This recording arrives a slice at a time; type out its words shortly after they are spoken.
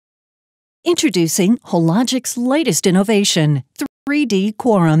Introducing Hologic's latest innovation,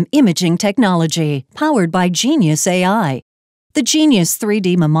 3DQuorum imaging technology, powered by Genius AI. The Genius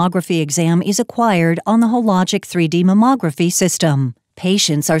 3D mammography exam is acquired on the Hologic 3D mammography system.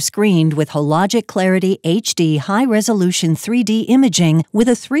 Patients are screened with Hologic Clarity HD high-resolution 3D imaging with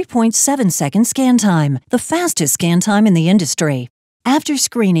a 3.7-second scan time, the fastest scan time in the industry. After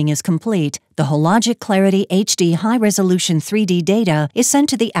screening is complete, the Hologic Clarity HD high-resolution 3D data is sent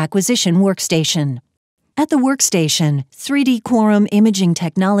to the acquisition workstation. At the workstation, 3DQuorum imaging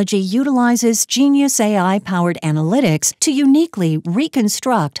technology utilizes Genius AI-powered analytics to uniquely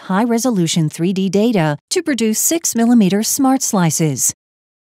reconstruct high-resolution 3D data to produce 6mm smart slices.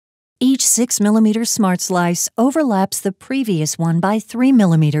 Each 6mm smart slice overlaps the previous one by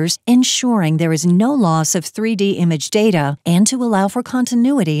 3mm, ensuring there is no loss of 3D image data and to allow for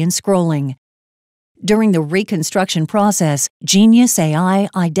continuity in scrolling. During the reconstruction process, Genius AI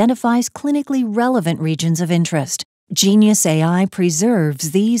identifies clinically relevant regions of interest. Genius AI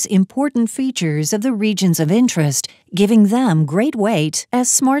preserves these important features of the regions of interest, giving them great weight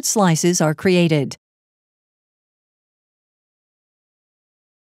as smart slices are created.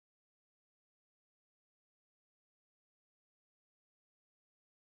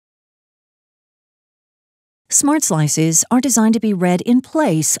 Smart slices are designed to be read in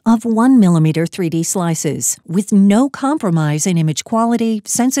place of 1mm 3D slices, with no compromise in image quality,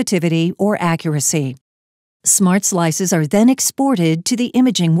 sensitivity, or accuracy. Smart slices are then exported to the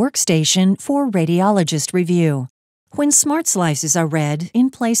imaging workstation for radiologist review. When smart slices are read in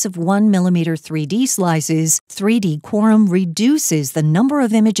place of 1mm 3D slices, 3DQuorum reduces the number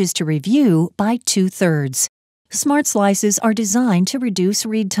of images to review by 2/3. Smart slices are designed to reduce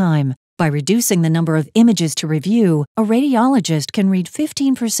read time. By reducing the number of images to review, a radiologist can read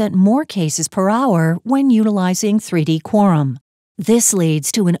 15% more cases per hour when utilizing 3DQuorum. This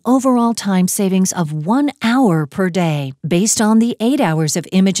leads to an overall time savings of 1 hour per day, based on the 8 hours of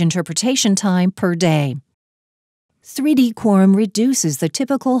image interpretation time per day. 3DQuorum reduces the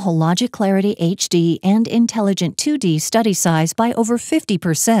typical Hologic Clarity HD and Intelligent 2D study size by over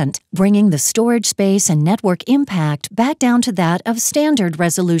 50%, bringing the storage space and network impact back down to that of standard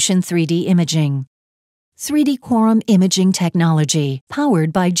resolution 3D imaging. 3DQuorum imaging technology,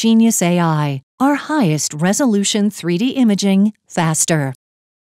 powered by Genius AI, our highest resolution 3D imaging, faster.